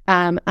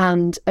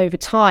 And over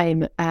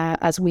time,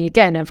 as we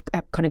again have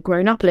kind of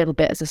grown up a little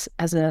bit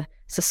as a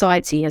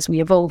society, as we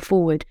evolve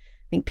forward,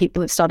 I think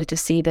people have started to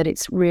see that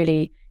it's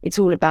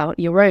all about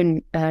your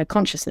own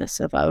consciousness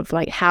of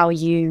like how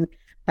you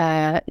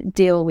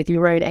deal with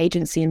your own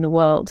agency in the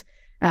world,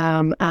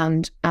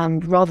 and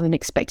rather than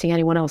expecting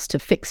anyone else to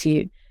fix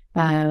you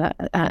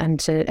and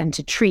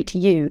to treat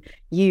you,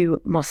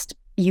 you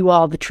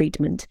are the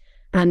treatment.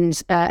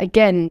 And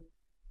again,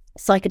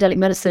 psychedelic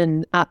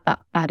medicine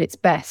at its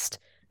best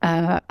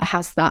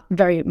has that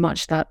very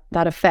much that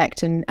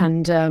effect,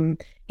 and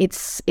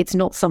it's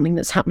not something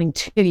that's happening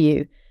to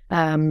you.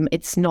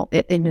 It's not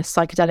in a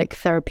psychedelic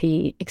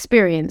therapy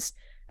experience.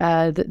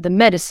 The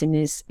medicine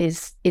is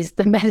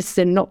the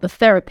medicine, not the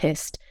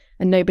therapist,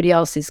 and nobody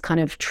else is kind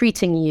of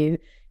treating you.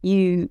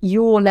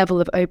 Your level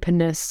of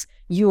openness,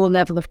 your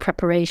level of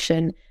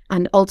preparation,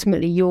 and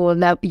ultimately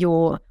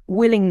your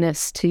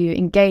willingness to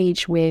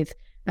engage with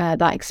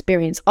that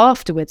experience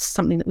afterwards,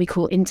 something that we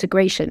call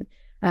integration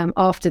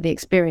after the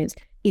experience,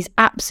 is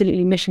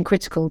absolutely mission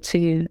critical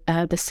to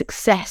the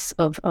success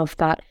of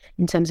that,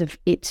 in terms of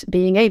it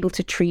being able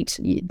to treat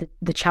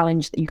the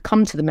challenge that you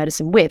come to the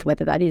medicine with,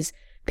 whether that is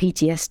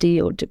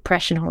PTSD or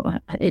depression or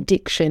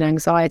addiction,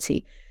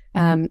 anxiety.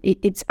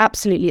 It's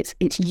absolutely,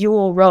 it's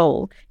your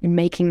role in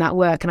making that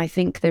work. And I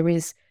think there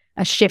is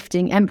a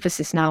shifting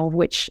emphasis now, of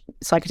which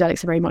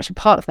psychedelics are very much a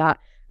part of that,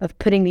 of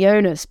putting the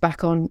onus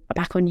back on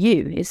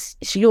you.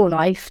 It's your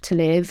life to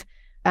live,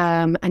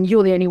 and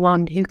you're the only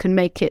one who can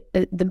make it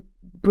the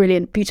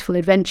brilliant, beautiful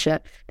adventure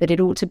that it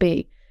ought to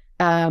be.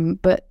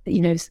 But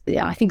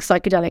I think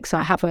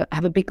psychedelics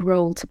have a big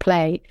role to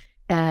play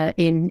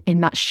in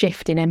that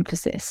shift in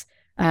emphasis,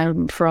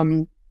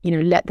 from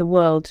let the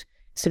world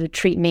sort of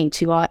treat me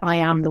to I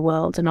am the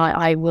world, and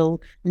I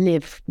will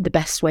live the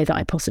best way that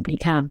I possibly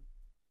can.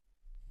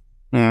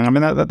 I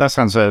mean, that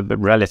sounds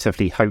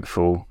relatively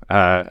hopeful.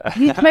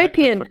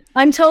 Utopian.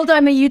 I'm told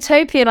I'm a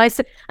utopian.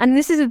 And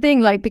this is the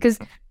thing, because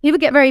people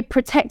get very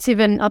protective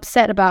and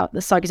upset about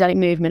the psychedelic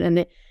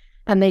movement,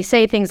 and they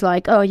say things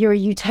like, "Oh, you're a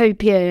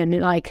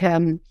utopian," like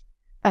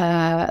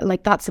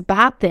that's a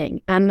bad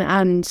thing.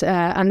 And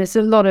there's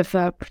a lot of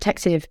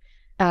protective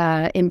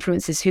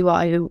influences who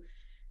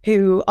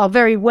are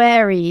very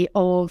wary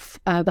of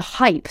the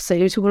hype. So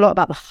you talk a lot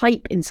about the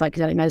hype in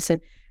psychedelic medicine,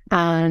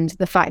 and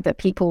the fact that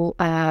people,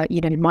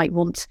 might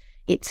want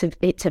it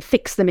to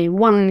fix them in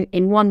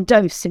one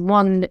dose, in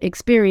one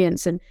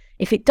experience, and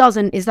if it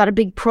doesn't, is that a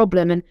big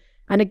problem?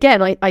 And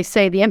again, I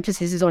say the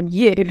emphasis is on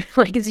you.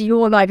 It's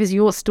your life, is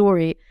your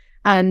story,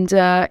 and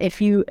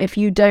if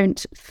you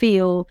don't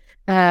feel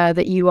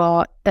that you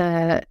are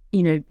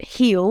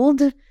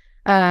healed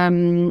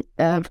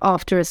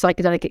after a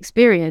psychedelic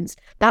experience,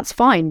 that's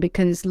fine,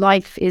 because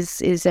life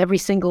is every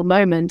single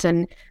moment,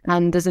 and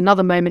there's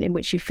another moment in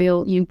which you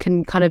feel you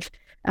can kind of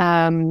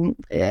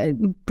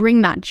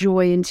bring that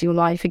joy into your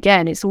life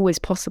again. It's always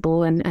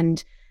possible,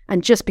 and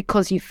just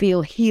because you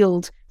feel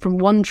healed from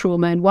one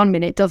trauma in 1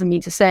 minute doesn't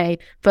mean to say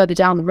further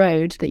down the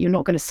road that you're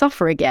not going to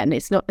suffer again.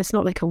 It's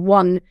not like a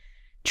one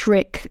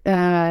trick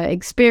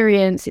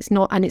experience. It's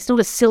not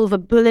a silver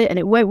bullet, and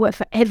it won't work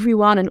for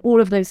everyone, and all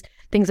of those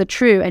things are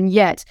true. And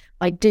yet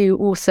I do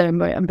also,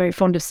 I'm very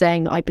fond of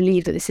saying, I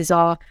believe that this is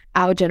our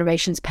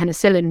generation's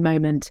penicillin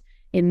moment,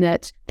 in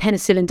that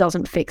penicillin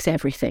doesn't fix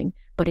everything,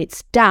 but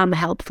it's damn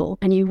helpful,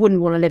 and you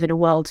wouldn't want to live in a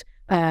world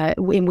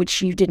in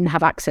which you didn't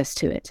have access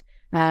to it,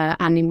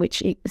 and in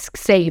which it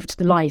saved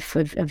the life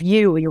of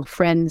you or your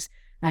friends,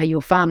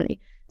 your family.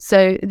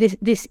 So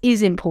this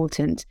is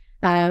important,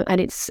 and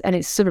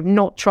it's sort of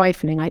not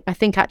trifling. I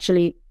think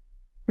actually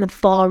the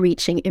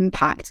far-reaching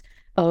impact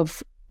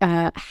of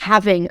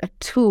having a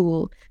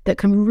tool that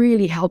can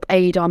really help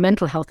aid our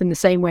mental health in the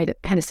same way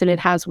that penicillin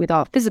has with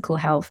our physical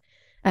health,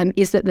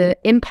 is that the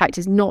impact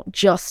is not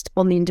just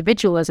on the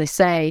individual, as I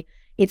say.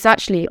 It's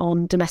actually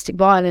on domestic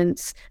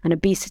violence and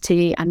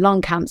obesity and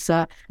lung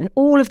cancer and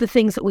all of the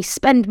things that we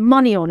spend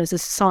money on as a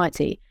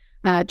society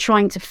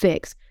trying to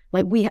fix.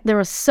 There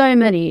are so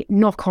many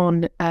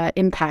knock-on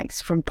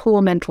impacts from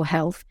poor mental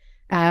health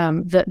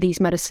that these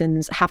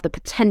medicines have the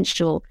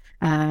potential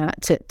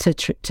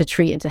to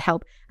treat and to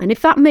help. And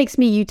if that makes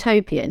me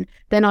utopian,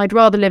 then I'd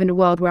rather live in a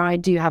world where I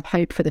do have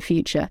hope for the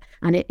future.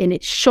 And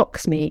it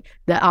shocks me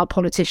that our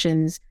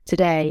politicians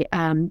today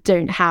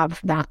do not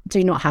have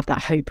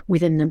that hope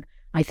within them.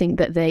 I think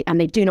that they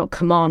do not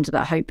command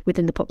that hope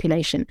within the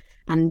population.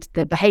 And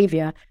the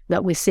behaviour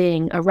that we're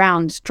seeing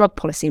around drug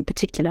policy in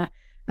particular,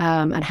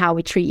 and how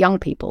we treat young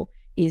people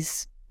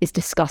is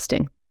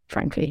disgusting,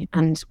 frankly.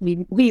 And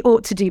we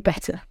ought to do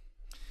better.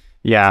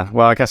 Yeah,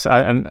 well, I guess,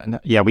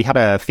 we had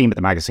a theme at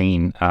the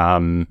magazine.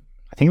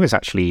 I think it was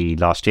actually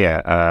last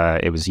year.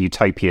 It was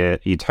utopias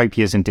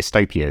and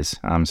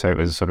dystopias. So it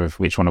was sort of,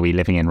 which one are we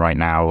living in right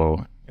now,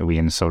 or are we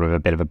in sort of a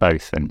bit of a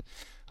both? And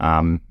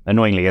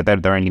annoyingly,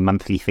 they're only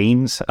monthly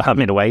themes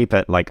in a way,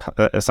 but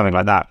something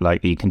like that,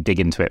 you can dig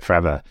into it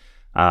forever.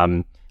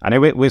 I know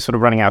we're sort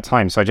of running out of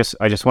time, so I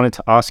just wanted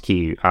to ask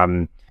you,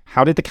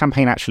 how did the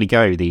campaign actually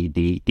go?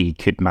 The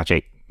Could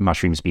Magic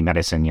Mushrooms Be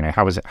Medicine?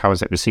 How was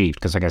it received?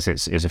 Because I guess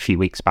it's a few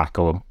weeks back,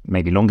 or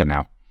maybe longer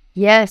now.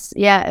 Yes,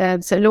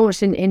 yeah. So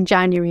launched in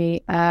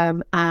January,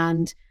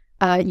 and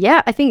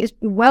I think it's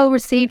well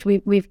received.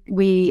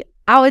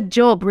 Our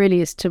job really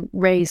is to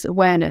raise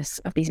awareness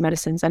of these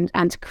medicines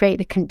and to create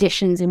the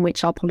conditions in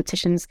which our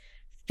politicians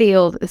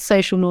feel that the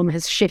social norm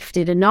has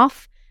shifted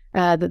enough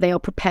that they are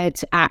prepared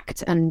to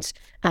act and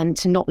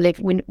to not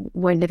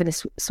won't live in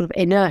this sort of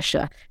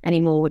inertia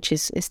anymore, which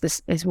is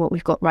what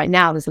we've got right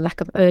now. There's a lack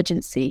of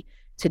urgency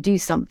to do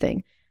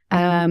something,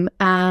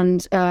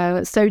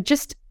 so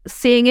just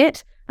seeing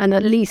it, and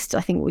at least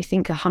I think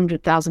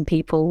 100,000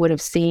 people would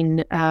have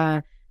seen.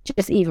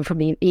 Just even from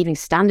the Evening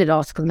Standard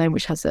article,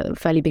 which has a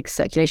fairly big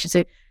circulation.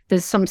 So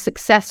there's some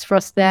success for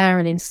us there,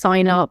 and in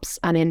sign-ups,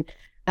 and in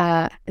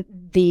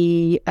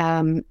the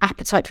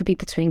appetite for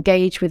people to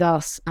engage with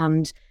us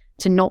and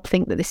to not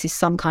think that this is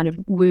some kind of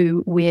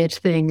woo weird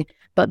thing,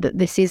 but that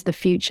this is the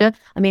future.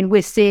 I mean,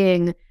 we're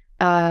seeing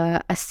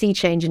a sea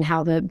change in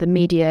how the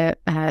media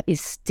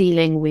is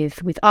dealing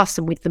with us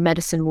and with the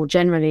medicine more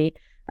generally.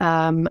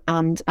 And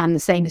the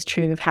same is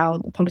true of how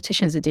the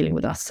politicians are dealing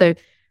with us. So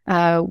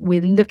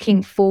we're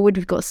looking forward.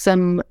 We've got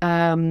some,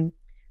 hopefully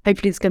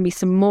there's going to be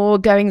some more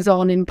goings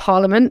on in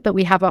Parliament that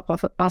we have up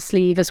our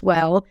sleeve as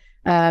well.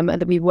 And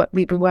that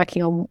we've been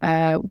working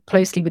on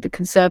closely with the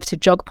Conservative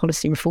Drug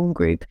Policy Reform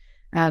Group.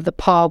 The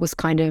PAR was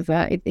kind of,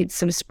 it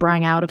sort of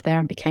sprang out of there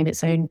and became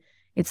its own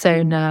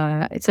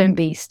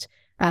beast.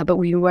 But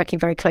we've been working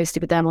very closely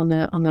with them on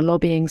the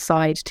lobbying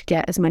side to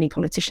get as many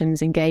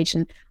politicians engaged.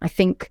 And I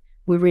think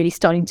we're really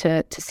starting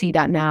to see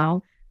that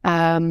now.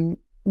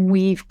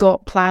 We've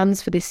got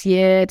plans for this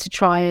year to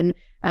try and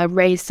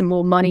raise some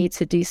more money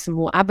to do some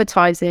more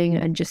advertising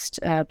and just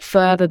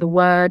further the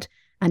word.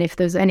 And if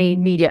there's any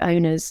media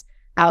owners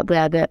out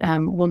there that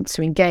want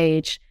to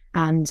engage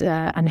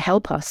and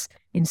help us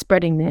in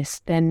spreading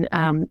this, then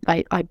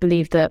I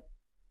believe that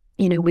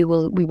we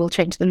will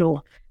change the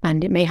law,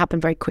 and it may happen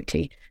very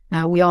quickly.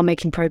 We are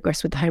making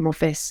progress with the Home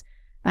Office.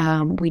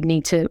 We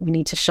need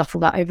to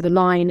shuffle that over the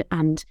line,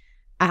 and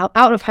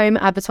out of home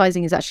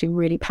advertising is actually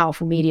really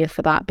powerful media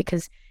for that,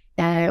 because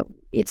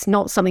it's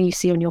not something you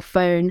see on your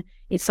phone.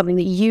 It's something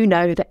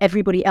that that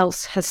everybody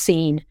else has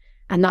seen,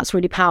 and that's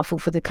really powerful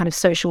for the kind of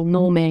social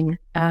norming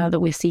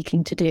that we're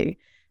seeking to do.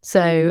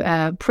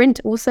 So print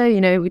also,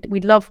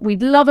 we'd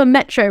love a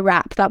Metro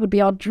wrap. That would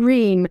be our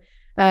dream.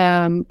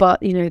 But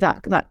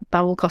that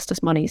will cost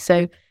us money.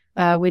 So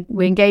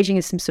we're engaging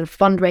in some sort of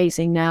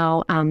fundraising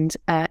now, and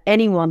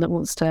anyone that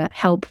wants to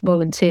help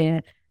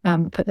volunteer,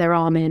 put their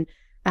arm in,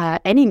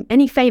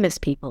 any famous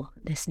people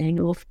listening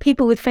or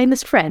people with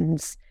famous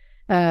friends,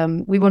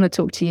 we want to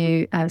talk to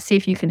you, see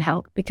if you can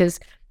help, because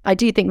I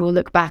do think we'll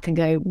look back and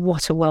go,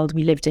 what a world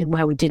we lived in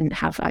where we didn't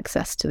have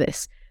access to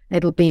this.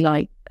 It'll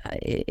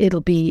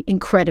be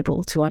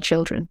incredible to our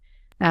children.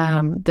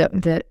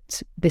 That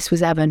this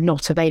was ever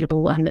not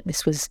available, and that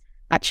this was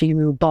actually,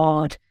 we were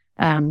barred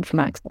from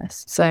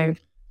access. So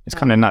it's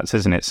kind of nuts,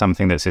 isn't it?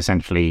 Something that's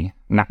essentially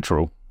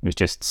natural. It was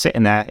just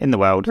sitting there in the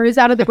world. Grows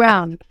out of the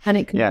ground, and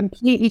it can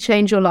completely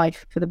change your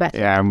life for the better.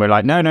 Yeah, and we're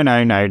like, no,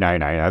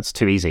 that's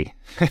too easy.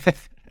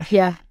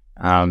 Yeah.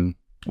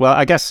 Well,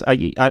 I guess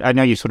I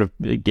know you sort of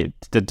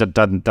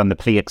done the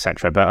plea,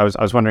 etc. But I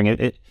was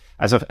wondering,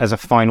 as a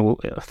final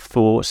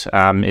thought,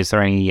 is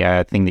there any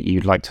thing that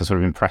you'd like to sort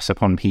of impress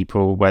upon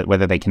people,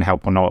 whether they can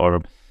help or not,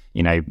 or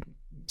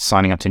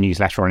signing up to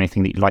newsletter or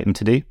anything that you'd like them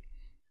to do?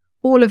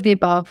 All of the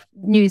above: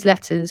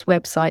 newsletters,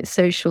 websites,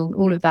 social,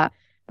 all of that.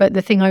 But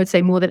the thing I would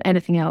say more than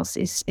anything else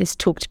is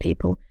talk to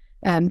people.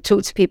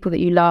 Talk to people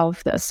that you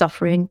love that are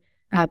suffering,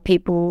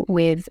 people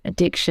with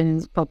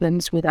addiction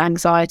problems, with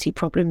anxiety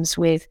problems,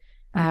 with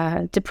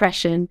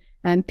depression,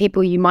 and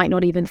people you might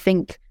not even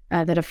think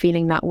that are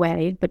feeling that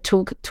way. But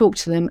talk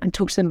to them, and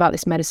talk to them about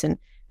this medicine,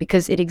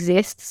 because it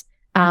exists,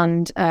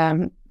 and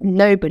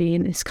nobody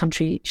in this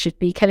country should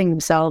be killing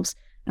themselves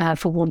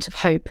for want of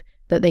hope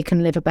that they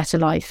can live a better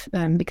life,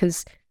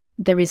 because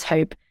there is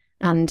hope,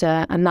 and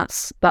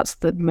that's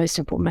the most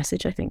important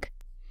message, I think.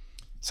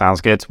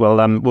 Sounds good. Well,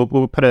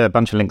 we'll put a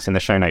bunch of links in the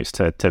show notes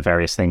to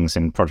various things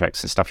and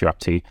projects and stuff you're up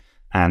to.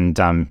 And,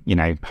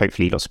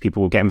 hopefully lots of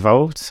people will get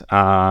involved,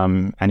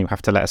 and you'll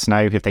have to let us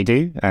know if they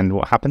do and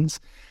what happens.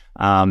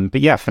 But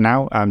yeah, for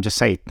now, just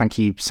say thank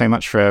you so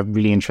much for a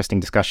really interesting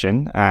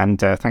discussion, and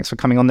thanks for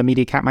coming on the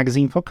Media Cat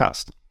Magazine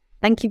podcast.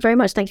 Thank you very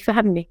much. Thank you for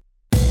having me.